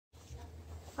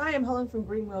Hi, I'm Helen from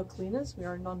Greenwell Cleaners. We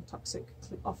are a non-toxic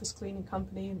office cleaning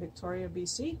company in Victoria,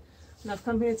 BC. And I've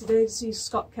come here today to see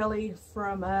Scott Kelly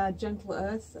from Gentle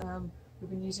Earth. We've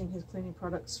been using his cleaning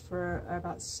products for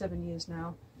about 7 years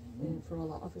now for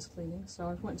all our office cleaning. So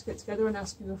I wanted to get together and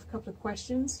ask you a couple of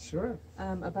questions. Sure.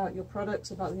 About your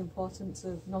products, about the importance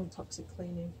of non-toxic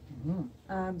cleaning.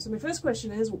 Mm-hmm. So my first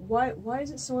question is, why is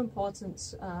it so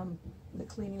important that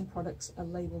cleaning products are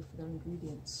labelled for their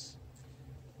ingredients?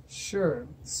 Sure.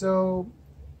 So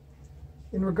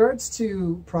in regards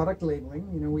to product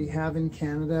labeling, we have in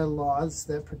Canada laws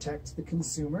that protect the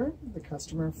consumer, the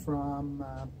customer, from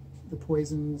the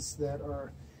poisons that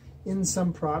are in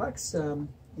some products,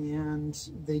 and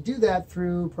they do that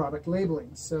through product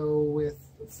labeling. So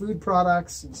with food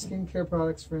products and skincare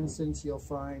products, for instance, you'll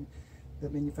find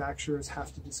that manufacturers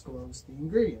have to disclose the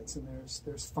ingredients, and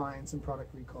there's fines and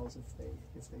product recalls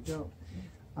if they don't.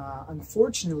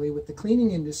 Unfortunately, with the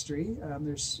cleaning industry,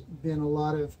 there's been a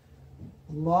lot of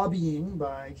lobbying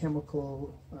by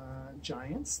chemical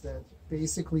giants that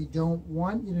basically don't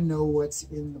want you to know what's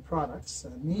in the products,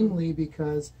 namely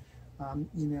because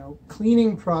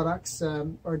cleaning products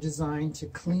are designed to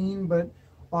clean but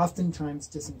oftentimes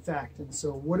disinfect. And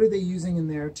so what are they using in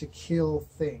there to kill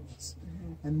things?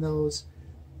 And those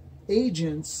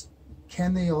agents,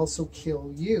 can they also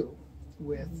kill you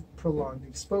with prolonged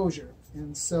exposure?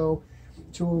 And so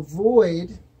to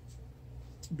avoid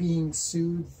being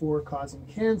sued for causing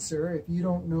cancer, if you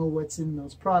don't know what's in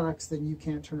those products, then you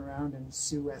can't turn around and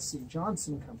sue SC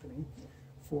Johnson Company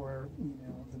for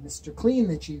the Mr. Clean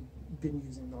that you've been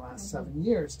using the last 7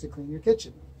 years to clean your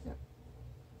kitchen.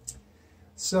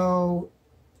 So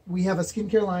we have a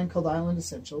skincare line called Island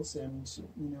Essentials, and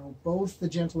both the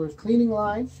Gentle Earth cleaning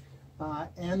line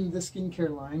and the skincare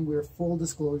line, we're full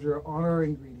disclosure on our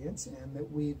ingredients, and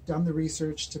that we've done the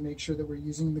research to make sure that we're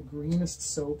using the greenest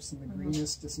soaps and the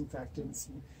greenest disinfectants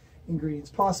and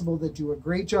ingredients possible that do a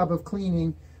great job of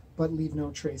cleaning but leave no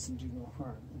trace and do no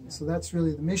harm. And so that's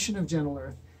really the mission of Gentle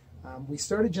Earth. We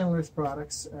started Gentle Earth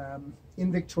products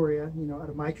in Victoria, out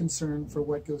of my concern for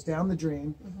what goes down the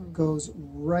drain, goes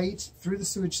right through the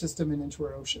sewage system and into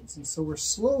our oceans. And so we're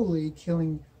slowly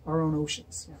killing our own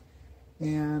oceans.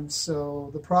 And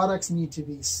so the products need to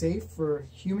be safe for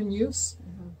human use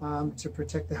to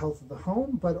protect the health of the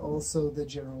home, but also the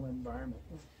general environment.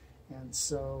 And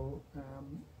so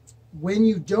when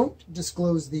you don't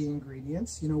disclose the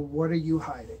ingredients, what are you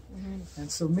hiding?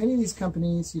 And so many of these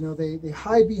companies, they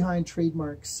hide behind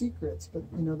trademark secrets, but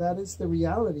that is the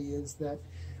reality, is that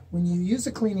when you use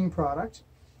a cleaning product,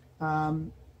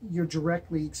 you're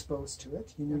directly exposed to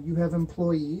it. You have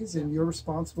employees, and you're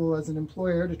responsible as an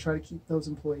employer to try to keep those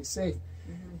employees safe.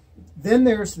 Then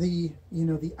there's the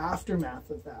the aftermath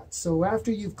of that. So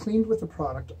after you've cleaned with a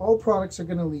product, all products are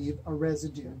going to leave a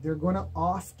residue. They're going to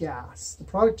off gas. The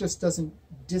product just doesn't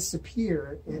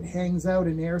disappear. It hangs out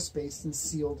in airspace in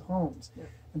sealed homes.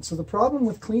 And so the problem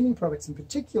with cleaning products in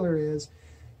particular is,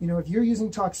 if you're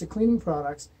using toxic cleaning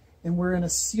products and we're in a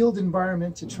sealed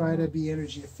environment to try to be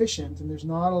energy efficient, and there's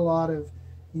not a lot of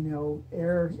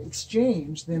air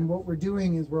exchange, then what we're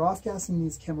doing is we're off-gassing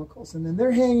these chemicals, and then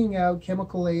they're hanging out,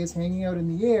 chemical A is hanging out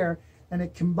in the air, and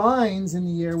it combines in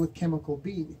the air with chemical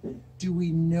B. Do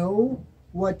we know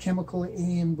what chemical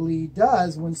A and B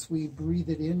does once we breathe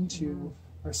it into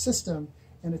our system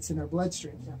and it's in our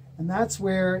bloodstream? And that's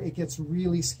where it gets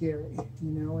really scary,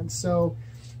 and so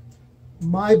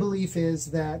my belief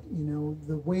is that,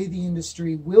 the way the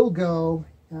industry will go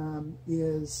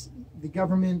is the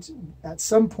government at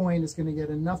some point is going to get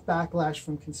enough backlash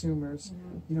from consumers,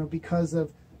 because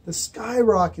of the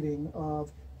skyrocketing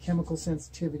of chemical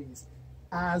sensitivities,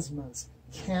 asthmas,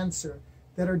 cancer,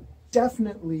 that are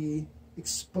definitely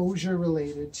exposure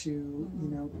related to,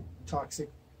 toxic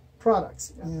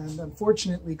products. And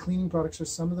unfortunately, cleaning products are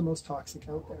some of the most toxic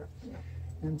out there.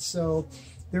 And so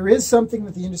there is something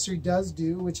that the industry does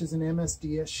do, which is an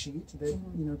MSDS sheet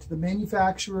that, to the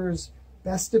manufacturer's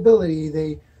best ability,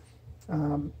 they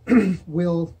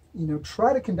will,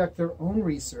 try to conduct their own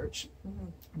research,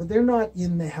 but they're not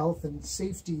in the health and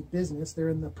safety business. They're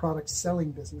in the product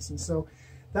selling business. And so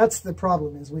that's the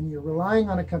problem, is when you're relying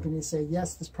on a company to say,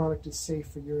 yes, this product is safe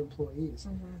for your employees,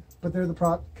 but they're the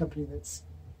product company that's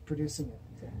producing it.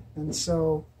 And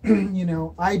so,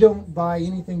 I don't buy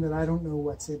anything that I don't know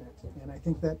what's in it. And I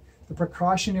think that the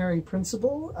precautionary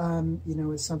principle,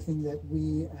 is something that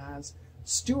we as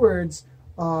stewards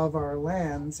of our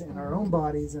lands and our own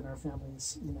bodies and our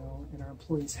families, and our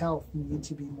employees' health need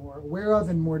to be more aware of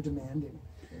and more demanding.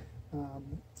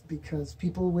 Because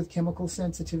people with chemical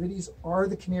sensitivities are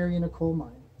the canary in a coal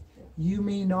mine. You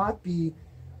may not be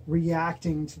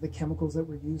reacting to the chemicals that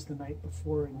were used the night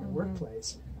before in your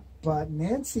workplace. But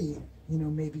Nancy,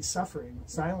 may be suffering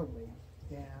silently.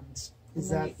 And is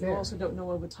that fair? You also don't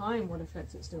know over time what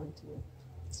effect it's doing to you.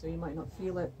 So you might not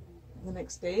feel it the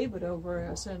next day, but over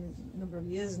a certain number of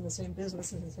years in the same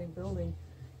business, in the same building,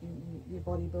 your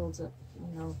body builds up,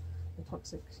 the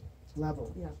toxic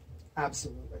level. Yeah.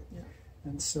 Absolutely. Yeah.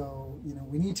 And so,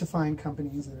 we need to find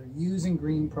companies that are using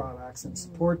green products and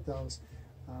support those,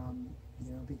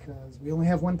 because we only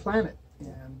have one planet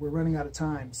and we're running out of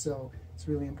time. So it's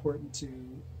really important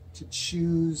to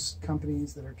choose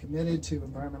companies that are committed to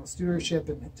environmental stewardship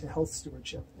and to health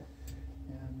stewardship.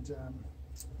 And,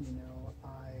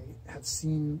 I have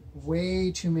seen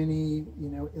way too many,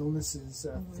 illnesses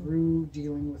through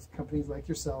dealing with companies like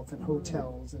yourself and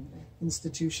hotels and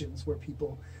institutions where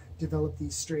people develop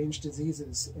these strange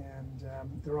diseases, and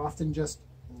they're often just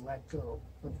let go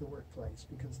of the workplace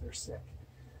because they're sick.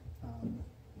 And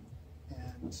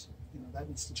that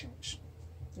needs to change.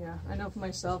 Yeah, I know for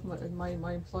myself, my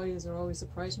employees are always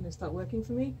surprised when they start working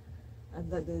for me, and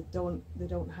that they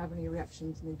don't have any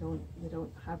reactions, and they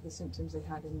don't have the symptoms they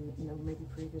had in maybe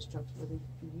previous jobs where they'd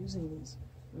be using these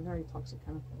very toxic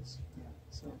chemicals. Yeah.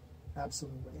 So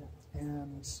absolutely. Yeah.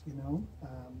 And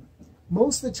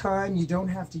most of the time you don't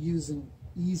have to use an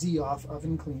easy off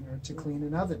oven cleaner to clean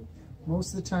an oven.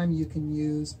 Most of the time you can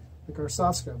use like our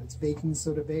soft scrub. It's baking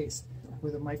soda based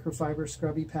with a microfiber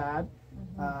scrubby pad.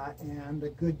 And a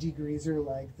good degreaser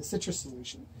like the citrus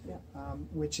solution,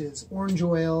 which is orange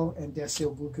oil and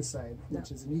decyl glucoside,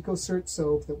 which is an EcoCert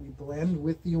soap that we blend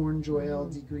with the orange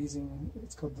oil, degreasing.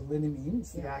 It's called the linamine,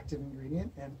 it's the active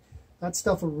ingredient, and that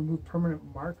stuff will remove permanent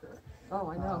marker. Oh,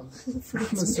 I know. From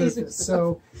the surface.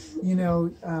 So,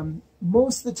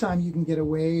 most of the time you can get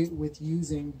away with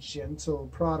using gentle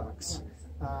products.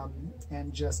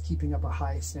 And just keeping up a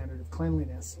high standard of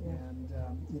cleanliness. And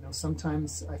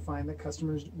sometimes I find that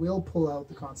customers will pull out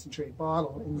the concentrate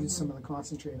bottle and use some of the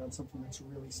concentrate on something that's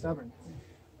really stubborn.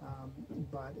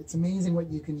 But it's amazing what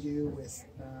you can do with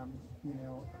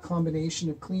a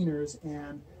combination of cleaners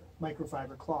and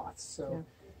microfiber cloths. So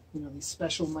these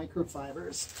special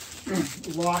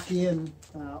microfibers lock in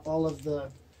all of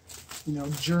the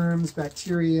germs,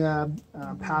 bacteria,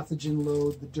 pathogen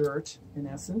load, the dirt, in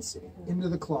essence, into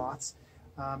the cloths.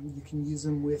 You can use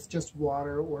them with just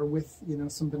water or with,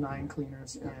 some benign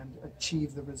cleaners and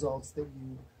achieve the results that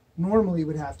you normally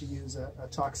would have to use a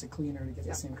toxic cleaner to get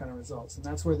the same kind of results. And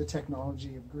that's where the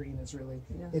technology of green has really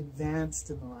advanced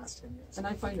in the last 10 years. And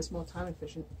I find it's more time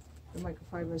efficient. The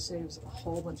microfiber saves a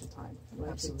whole bunch of time.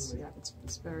 Like Absolutely.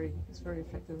 It's very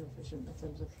effective and efficient in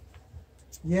terms of.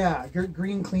 Yeah,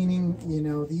 green cleaning,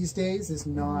 these days is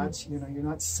not, you're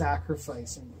not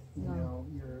sacrificing,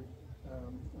 your,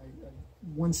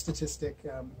 one statistic,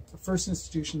 the first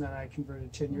institution that I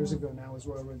converted 10 years ago now is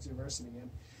Royal Roads University, and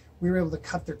we were able to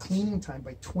cut their cleaning time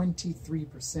by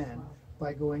 23%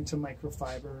 by going to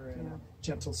microfiber and a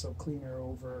gentle soap cleaner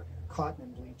over cotton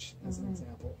and bleach, as an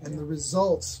example. And the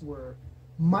results were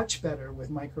much better with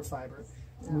microfiber.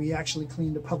 We actually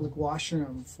cleaned a public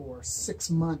washroom for 6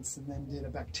 months and then did a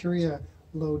bacteria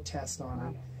load test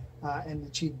on it and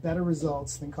achieved better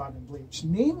results than cotton and bleach.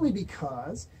 Namely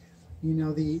because,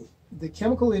 the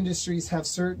chemical industries have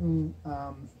certain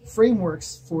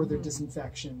frameworks for their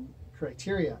disinfection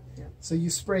criteria. So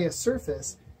you spray a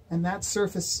surface, and that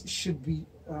surface should be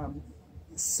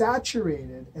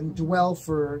saturated and dwell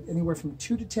for anywhere from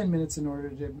 2 to 10 minutes in order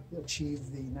to achieve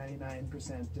the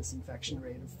 99% disinfection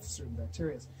rate of certain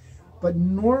bacteria. But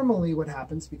normally what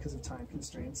happens because of time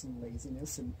constraints and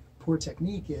laziness and poor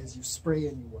technique is you spray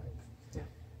and you wipe.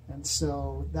 And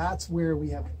so that's where we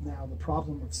have now the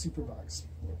problem of superbugs.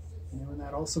 And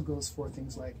that also goes for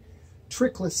things like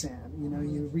triclosan.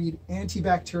 You read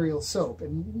antibacterial soap,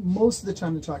 and most of the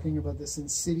time they're talking about this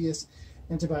insidious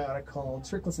antibiotic called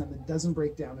triclosan that doesn't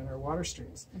break down in our water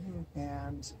streams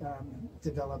and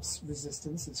develops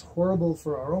resistance. It's horrible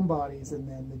for our own bodies, and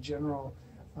then the general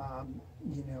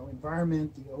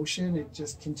environment, the ocean, it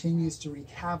just continues to wreak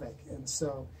havoc. And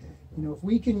so, if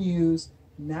we can use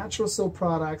natural soap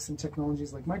products and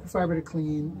technologies like microfiber to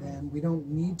clean, then we don't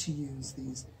need to use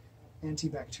these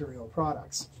antibacterial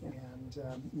products. And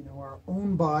our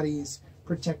own body's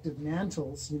protective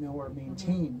mantles, are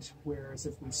maintained, whereas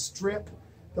if we strip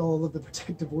all of the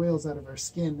protective oils out of our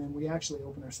skin, then we actually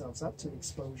open ourselves up to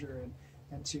exposure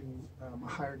and to a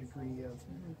higher degree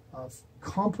of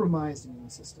compromised immune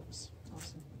systems.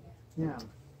 Awesome. Yeah.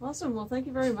 Awesome. Well, thank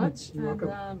you very much. You're and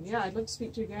welcome. I'd love to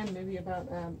speak to you again, maybe about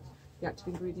the active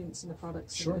ingredients in the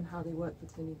products and how they work for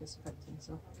cleaning, disinfecting.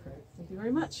 So, Great. Thank you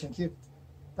very much. Thank you.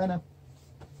 Bye now.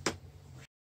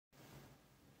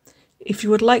 If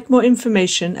you would like more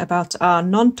information about our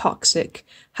non-toxic,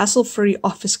 hassle-free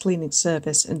office cleaning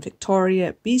service in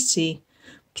Victoria, BC,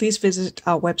 please visit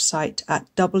our website at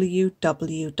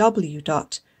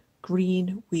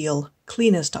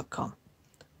www.greenwheelcleaners.com.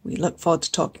 We look forward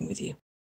to talking with you.